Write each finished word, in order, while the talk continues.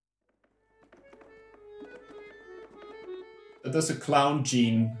there's a clown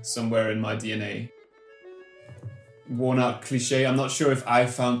gene somewhere in my DNA. Worn out cliche, I'm not sure if I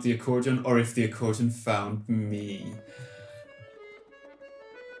found the accordion or if the accordion found me.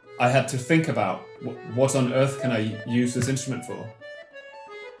 I had to think about what on earth can I use this instrument for?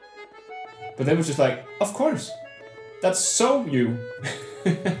 But they were just like, of course, that's so you.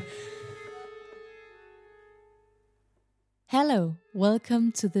 Hello,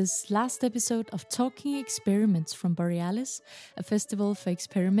 welcome to this last episode of Talking Experiments from Borealis, a festival for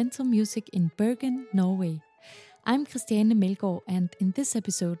experimental music in Bergen, Norway. I'm Christiane Melgaard, and in this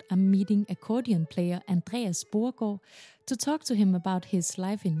episode I'm meeting accordion player Andreas Borregaard to talk to him about his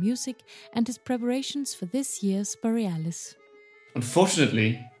life in music and his preparations for this year's Borealis.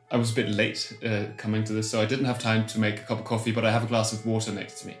 Unfortunately, I was a bit late coming to this, so I didn't have time to make a cup of coffee, but I have a glass of water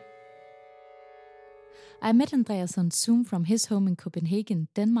next to me. I met Andreas on Zoom from his home in Copenhagen,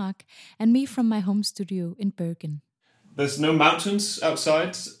 Denmark, and me from my home studio in Bergen. There's no mountains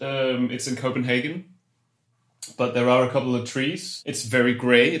outside. It's in Copenhagen, but there are a couple of trees. It's very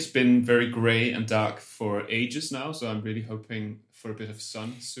grey. It's been very grey and dark for ages now, so I'm really hoping for a bit of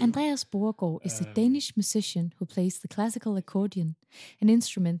sun soon. Andreas Borregaard is a Danish musician who plays the classical accordion, an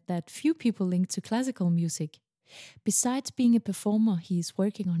instrument that few people link to classical music. Besides being a performer, he is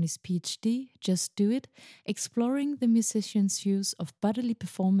working on his PhD, Just Do It, exploring the musician's use of bodily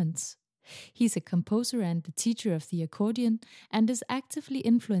performance. He's a composer and a teacher of the accordion and is actively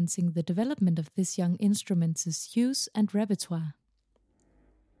influencing the development of this young instrument's use and repertoire.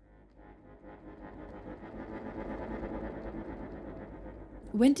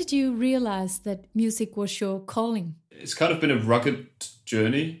 When did you realize that music was your calling? It's kind of been a rugged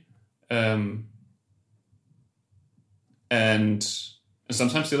journey. And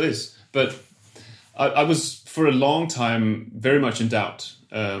sometimes still is. But I was, for a long time, very much in doubt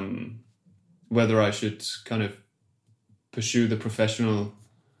whether I should kind of pursue the professional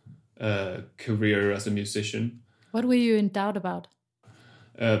career as a musician. What were you in doubt about?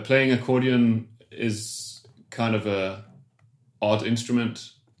 Playing accordion is kind of a odd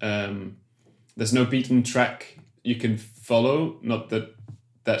instrument. There's no beaten track you can follow. Not that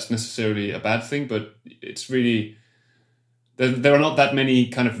that's necessarily a bad thing, but it's really... There are not that many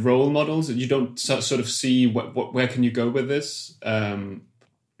kind of role models, and you don't sort of see where can you go with this.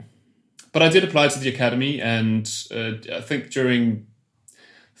 But I did apply to the academy, and I think during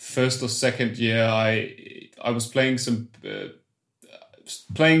first or second year, I was playing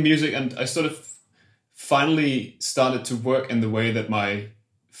playing music, and I sort of finally started to work in the way that my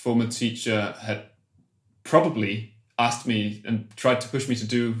former teacher had probably asked me and tried to push me to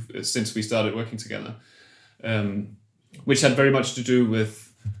do since we started working together. Which had very much to do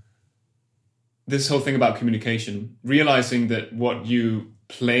with this whole thing about communication, realizing that what you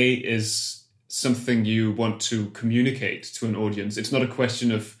play is something you want to communicate to an audience. It's not a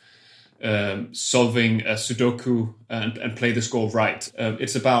question of solving a Sudoku and play the score right.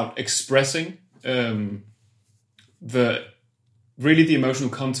 It's about expressing the emotional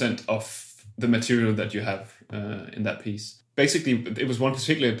content of the material that you have in that piece. Basically, it was one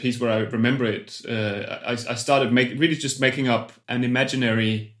particular piece where I remember it. I started making up an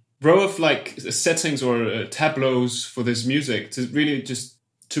imaginary row of like settings or tableaus for this music to really just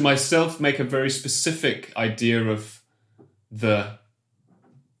to myself make a very specific idea of the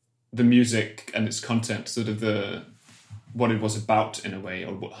music and its content, sort of what it was about in a way,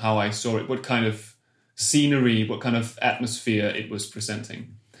 or how I saw it, what kind of scenery, what kind of atmosphere it was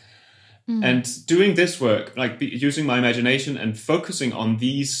presenting. And doing this work, like using my imagination and focusing on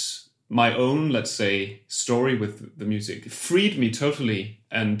my own, let's say, story with the music, freed me totally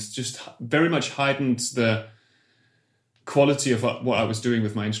and just very much heightened the quality of what I was doing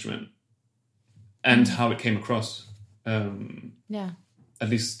with my instrument and how it came across. At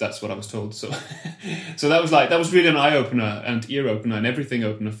least that's what I was told. So, so that was really an eye opener and ear opener and everything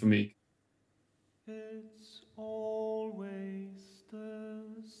opener for me.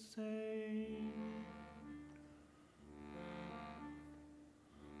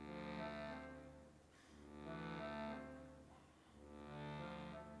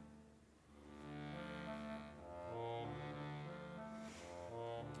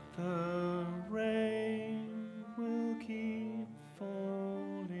 The rain will keep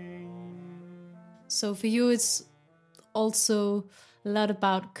falling. So for you, it's also a lot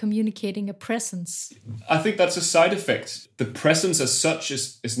about communicating a presence. I think that's a side effect. The presence as such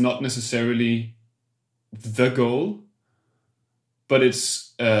is not necessarily the goal, but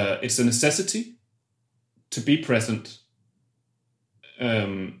it's a necessity to be present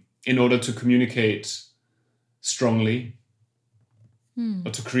in order to communicate strongly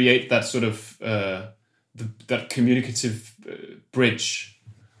or to create that sort of that communicative bridge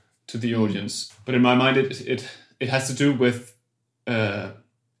to the audience. But in my mind, it has to do with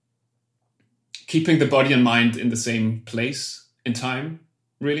keeping the body and mind in the same place in time,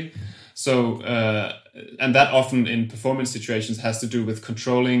 really. So, and that often in performance situations has to do with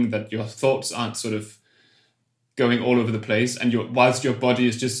controlling that your thoughts aren't sort of going all over the place, and whilst your body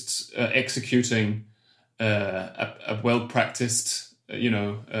is just executing a well-practiced,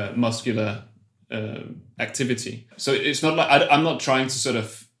 muscular activity. So it's not like I'm not trying to sort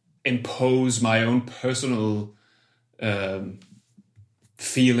of impose my own personal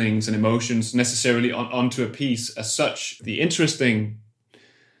feelings and emotions necessarily onto a piece as such. The interesting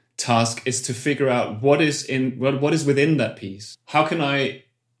task is to figure out what is within that piece. How can I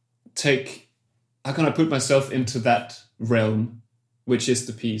put myself into that realm, which is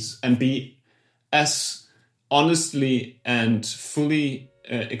the piece, and be as honestly and fully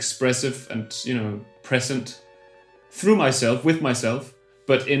expressive and present through myself, with myself,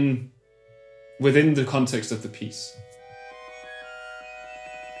 but within the context of the piece.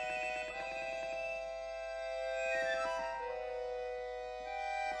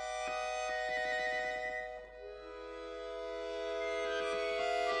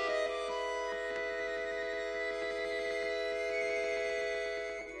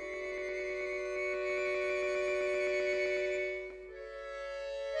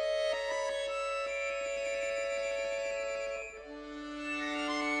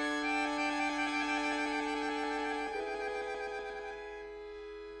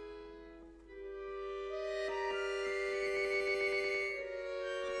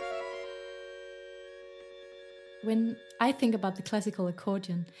 When I think about the classical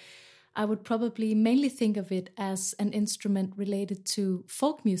accordion, I would probably mainly think of it as an instrument related to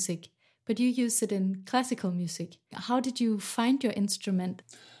folk music, but you use it in classical music. How did you find your instrument?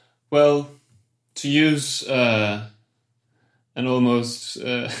 Well, to use an almost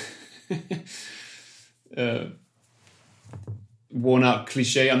worn-out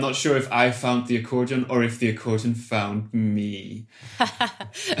cliche, I'm not sure if I found the accordion or if the accordion found me.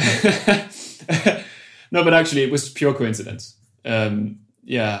 No, but actually, it was pure coincidence. It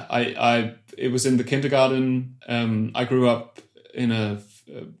was in the kindergarten. I grew up in a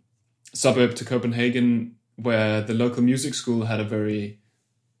suburb to Copenhagen where the local music school had a very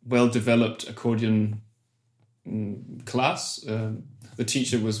well-developed accordion class. The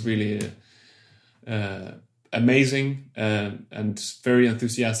teacher was really amazing and very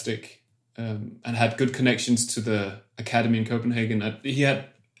enthusiastic and had good connections to the academy in Copenhagen. He had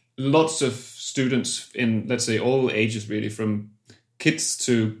lots of students in, let's say, all ages, really, from kids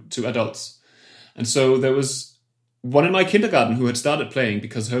to adults. And so there was one in my kindergarten who had started playing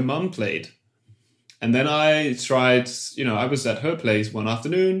because her mum played. And then I tried, I was at her place one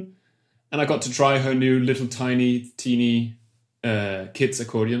afternoon and I got to try her new little teeny kids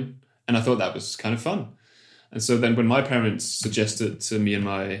accordion. And I thought that was kind of fun. And so then when my parents suggested to me and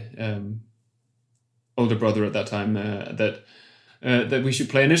my older brother at that time that we should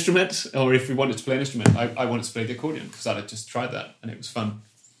play an instrument, or if we wanted to play an instrument, I wanted to play the accordion because I had just tried that and it was fun.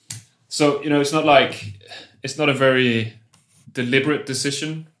 So, it's not a very deliberate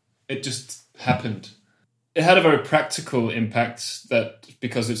decision. It just happened. It had a very practical impact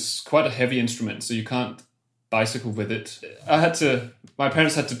because it's quite a heavy instrument, so you can't bicycle with it. My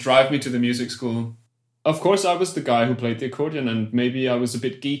parents had to drive me to the music school. Of course, I was the guy who played the accordion, and maybe I was a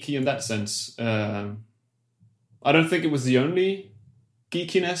bit geeky in that sense. I don't think it was the only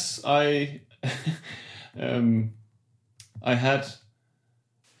geekiness I had.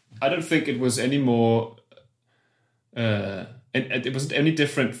 I don't think it was any more. It wasn't any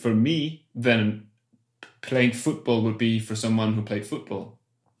different for me than playing football would be for someone who played football.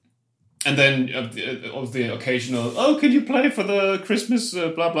 And then of the occasional, can you play for the Christmas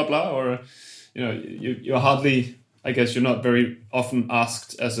blah blah blah, or you're hardly. I guess you're not very often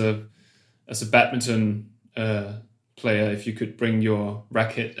asked as a badminton player if you could bring your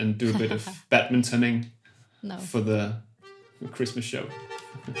racket and do a bit of badmintoning for the Christmas show.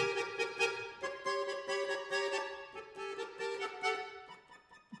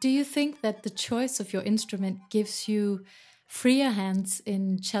 Do you think that the choice of your instrument gives you freer hands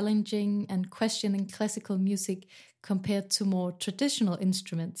in challenging and questioning classical music compared to more traditional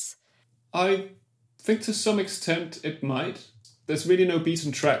instruments? I think to some extent it might. There's really no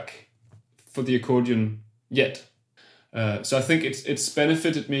beaten track for the accordion yet. So I think it's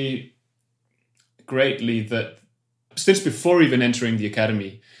benefited me greatly that since before even entering the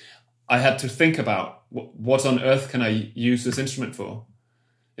academy, I had to think about what on earth can I use this instrument for?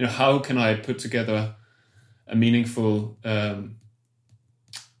 How can I put together a meaningful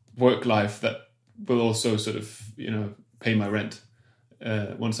work life that will also sort of, pay my rent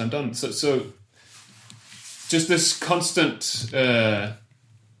once I'm done. So just this constant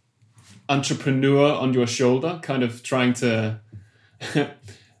entrepreneur on your shoulder, kind of trying to,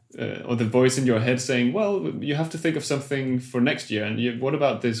 or the voice in your head saying, well, you have to think of something for next year. And what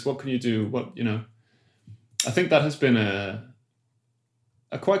about this? What can you do? I think that has been a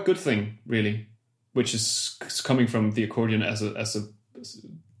quite good thing, really, which is coming from the accordion as a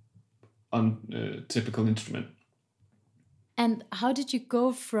untypical instrument. And how did you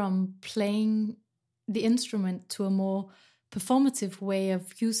go from playing the instrument to a more performative way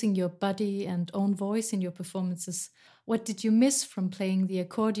of using your body and own voice in your performances? What did you miss from playing the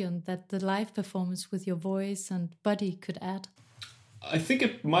accordion that the live performance with your voice and body could add? I think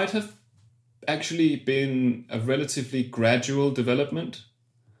it might have actually been a relatively gradual development.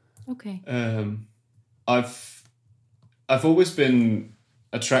 Okay. I've always been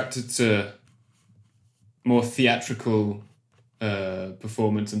attracted to more theatrical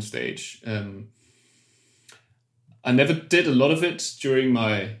performance on stage. I never did a lot of it during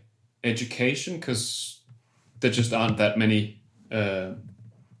my education because there just aren't that many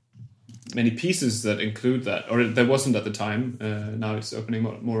pieces that include that, or there wasn't at the time. Now it's opening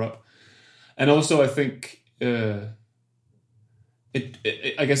more up, and also I think I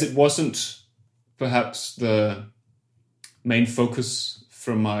guess it wasn't perhaps the main focus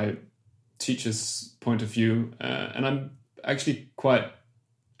from my teacher's point of view, and I'm actually quite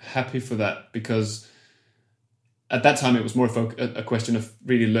happy for that, because at that time it was more a question of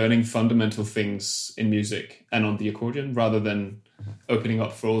really learning fundamental things in music and on the accordion, rather than opening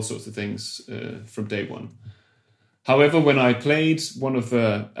up for all sorts of things from day one. However, when I played one of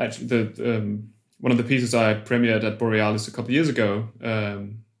the pieces I premiered at Borealis a couple of years ago,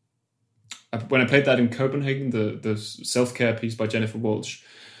 when I played that in Copenhagen, the self-care piece by Jennifer Walsh,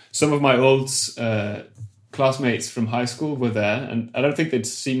 some of my old classmates from high school were there, and I don't think they'd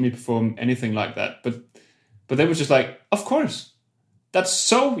seen me perform anything like that, but they were just like, of course, that's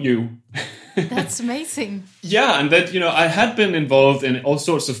so you. That's amazing. Yeah, and that, I had been involved in all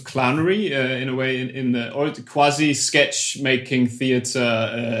sorts of clownery in a way, in the or quasi sketch making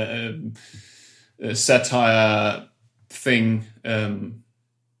theatre satire thing.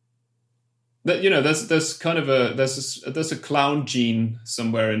 That there's kind of there's a clown gene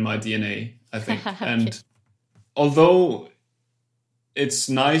somewhere in my DNA, I think. Okay. And although it's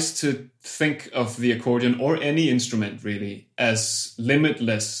nice to think of the accordion or any instrument really as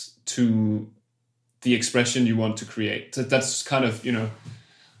limitless to the expression you want to create. That's kind of,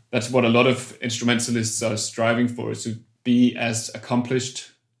 that's what a lot of instrumentalists are striving for, is to be as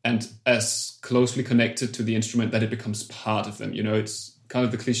accomplished and as closely connected to the instrument that it becomes part of them. It's kind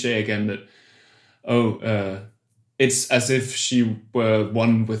of the cliche again that, it's as if she were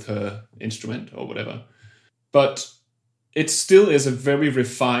one with her instrument or whatever. But it still is a very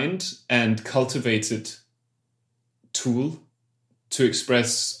refined and cultivated tool to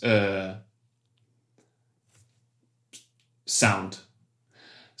express sound.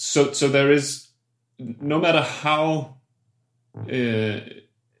 So there is, no matter how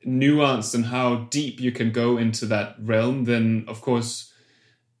nuanced and how deep you can go into that realm, then of course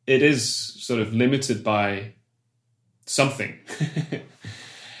it is sort of limited by something.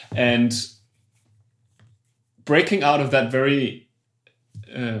 And breaking out of that very,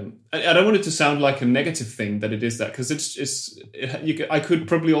 I don't want it to sound like a negative thing that it is that, because I could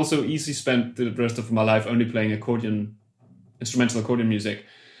probably also easily spend the rest of my life only playing instrumental accordion music,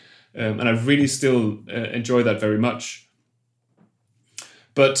 and I really still enjoy that very much.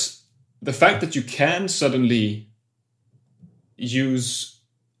 But the fact that you can suddenly use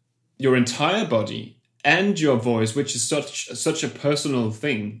your entire body and your voice, which is such a personal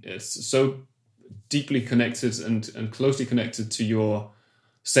thing, it's so deeply connected and closely connected to your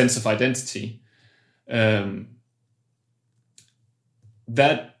sense of identity, that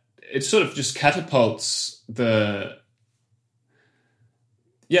it sort of just catapults the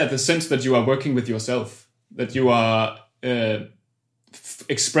sense that you are working with yourself, that you are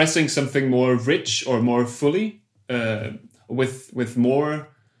expressing something more rich or more fully, with more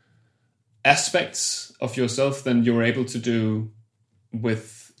aspects of yourself than you're able to do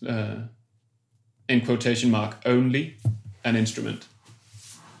with, in quotation mark, only an instrument.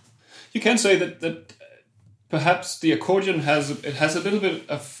 You can say that perhaps the accordion has a little bit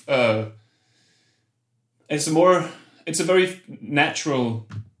of it's a very natural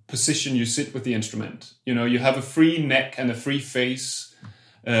position you sit with the instrument. You have a free neck and a free face.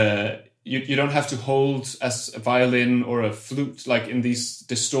 You don't have to hold as a violin or a flute like in these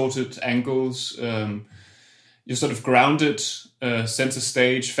distorted angles. you're sort of grounded, center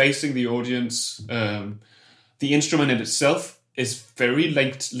stage, facing the audience. The instrument in itself is very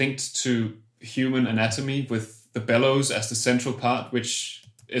linked to human anatomy, with the bellows as the central part, which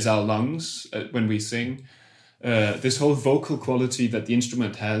is our lungs when we sing. This whole vocal quality that the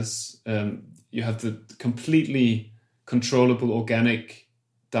instrument has, you have the completely controllable organic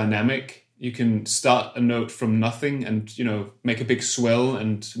dynamic. You can start a note from nothing and, make a big swell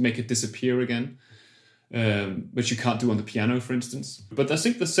and make it disappear again, which you can't do on the piano, for instance. But I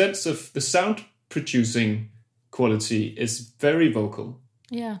think the sense of the sound producing quality is very vocal.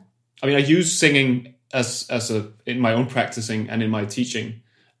 Yeah. I mean, I use singing in my own practicing and in my teaching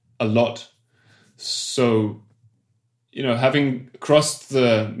a lot. So, having crossed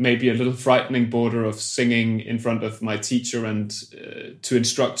the maybe a little frightening border of singing in front of my teacher and to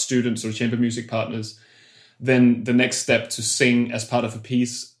instruct students or chamber music partners, then the next step to sing as part of a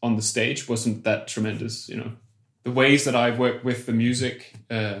piece on the stage wasn't that tremendous. The ways that I work with the music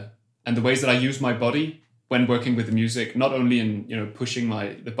and the ways that I use my body when working with the music, not only in pushing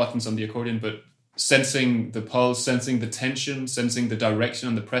the buttons on the accordion, but sensing the pulse, sensing the tension, sensing the direction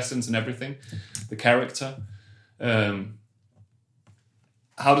and the presence and everything, the character. How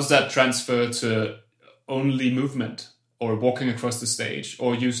does that transfer to only movement or walking across the stage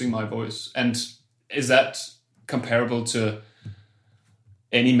or using my voice? And is that comparable to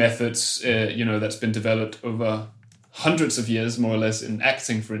any methods, that's been developed over hundreds of years, more or less, in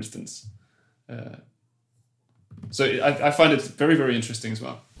acting, for instance? So I find it very, very interesting as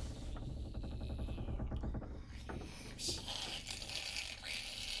well.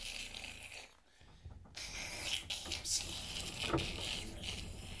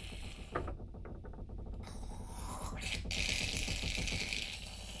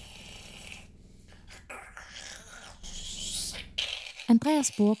 Andreas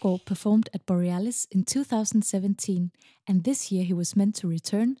Borregaard performed at Borealis in 2017, and this year he was meant to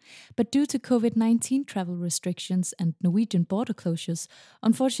return, but due to COVID-19 travel restrictions and Norwegian border closures,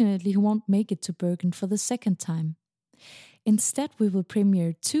 unfortunately he won't make it to Bergen for the second time. Instead, we will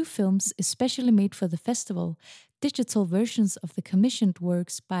premiere 2 films especially made for the festival, digital versions of the commissioned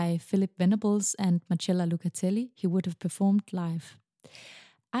works by Philip Venables and Marcella Lucatelli he would have performed live.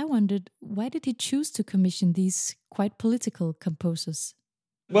 I wondered, why did he choose to commission these quite political composers?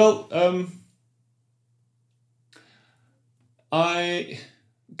 Well,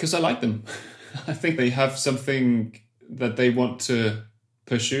 because I like them. I think they have something that they want to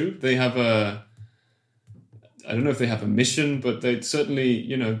pursue. They have I don't know if they have a mission, but they certainly,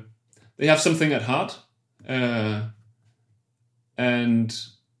 they have something at heart. And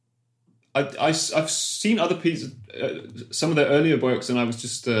I've seen other pieces, some of their earlier works, and I was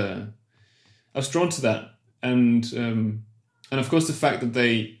just I was drawn to that, and of course the fact that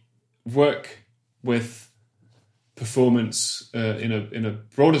they work with performance in a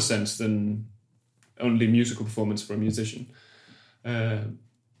broader sense than only musical performance for a musician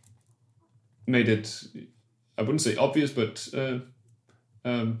made it, I wouldn't say obvious, but a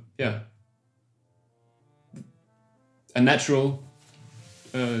natural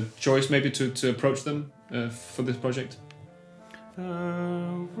choice maybe to approach them for this project.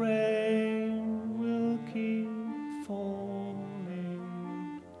 The rain will keep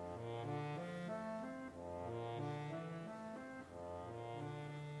falling,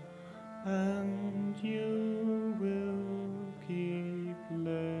 and you will keep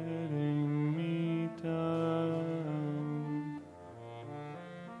letting me down.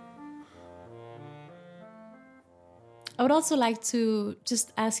 I would also like to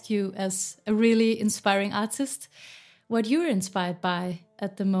just ask you, as a really inspiring artist, what you're inspired by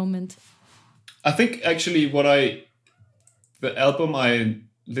at the moment. I think actually the album I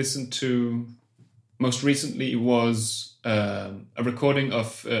listened to most recently was a recording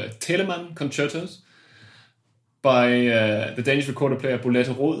of Telemann concertos by the Danish recorder player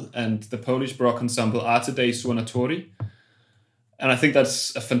Bolette Rod and the Polish Baroque ensemble Arte dei Suonatori. And I think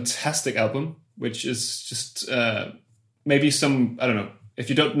that's a fantastic album, which is just maybe I don't know, if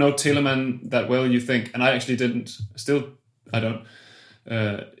you don't know Telemann that well, you think, and I actually didn't, still I don't,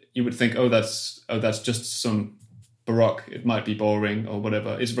 you would think, that's just some Baroque, it might be boring or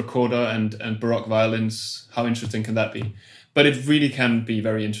whatever. It's recorder and Baroque violins, how interesting can that be? But it really can be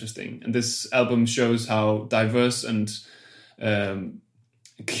very interesting. And this album shows how diverse and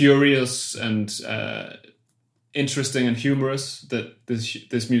curious and interesting and humorous that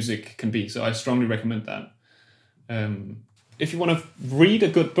this music can be. So I strongly recommend that. If you want to read a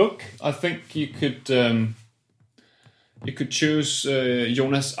good book, I think you could choose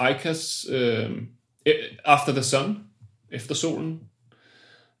Jonas Eikers After the Sun, Efter solen.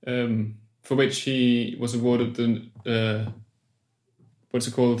 for which he was awarded the what's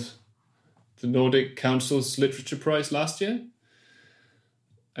it called? The Nordic Council's Literature Prize last year.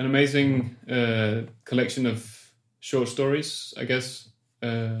 An amazing collection of short stories, I guess,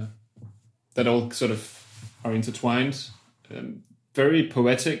 that all sort of are intertwined. Very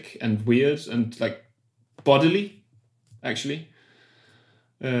poetic and weird and like bodily, actually.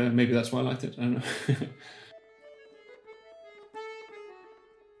 Maybe that's why I liked it. I don't know.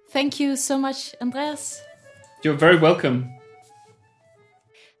 Thank you so much, Andreas. You're very welcome.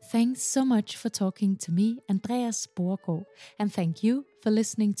 Thanks so much for talking to me, Andreas Borregaard, and thank you for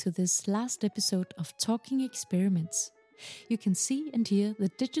listening to this last episode of Talking Experiments. You can see and hear the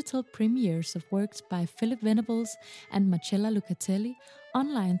digital premieres of works by Philip Venables and Marcella Lucatelli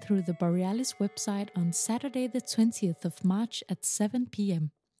online through the Borealis website on Saturday the 20th of March at 7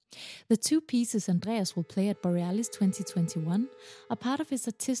 p.m. The 2 pieces Andreas will play at Borealis 2021 are part of his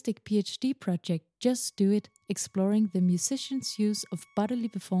artistic PhD project Just Do It, exploring the musician's use of bodily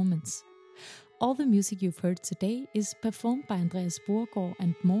performance. All the music you've heard today is performed by Andreas Borregaard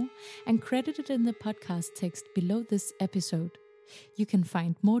and more, and credited in the podcast text below this episode. You can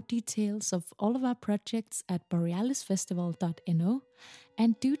find more details of all of our projects at borealisfestival.no,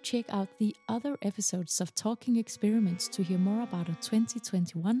 and do check out the other episodes of Talking Experiments to hear more about our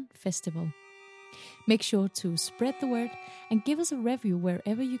 2021 festival. Make sure to spread the word and give us a review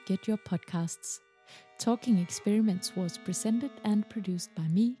wherever you get your podcasts. Talking Experiments was presented and produced by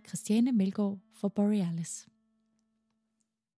me, Christiane Melgaard, for Borealis.